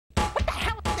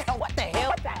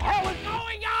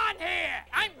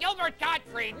Gilbert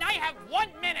Gottfried, and I have 1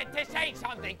 minute to say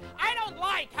something. I don't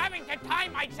like having to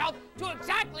time myself to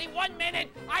exactly 1 minute.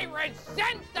 I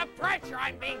resent the pressure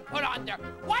I'm being put under.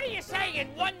 What do you say in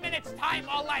 1 minute's time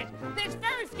or less? There's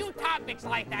very few topics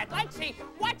like that. Let's see,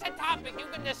 what's a topic you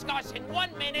can discuss in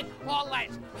 1 minute or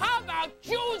less? How about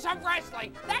Jews of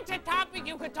wrestling? That's a topic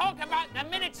you could talk about in a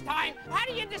minute's time. How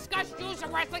do you discuss Jews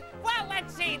of wrestling? Well,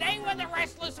 let's see. They were the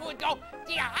wrestlers who would go,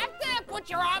 do you have to put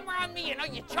your arm around me? You know,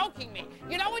 you're choking me.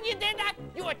 You know when you did that?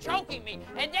 You were choking me.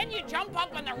 And then you jump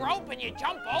up on the rope and you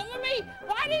jump over me?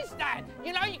 What is that?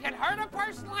 You know, you can hurt a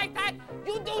person like that?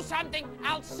 You do something,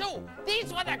 I'll sue.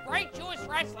 These were the great Jewish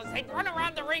wrestlers. They'd run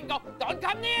around the ring and go, don't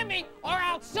come near me or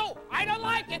I'll sue. I don't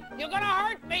like it. You're gonna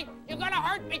hurt me. You're gonna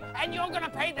hurt me and you're gonna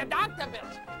pay the doctor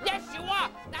bills. Yes, you are.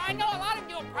 Now, I know a lot of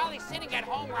you are probably sitting at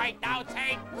home right now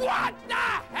saying, what the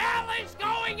hell is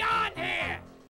going on here?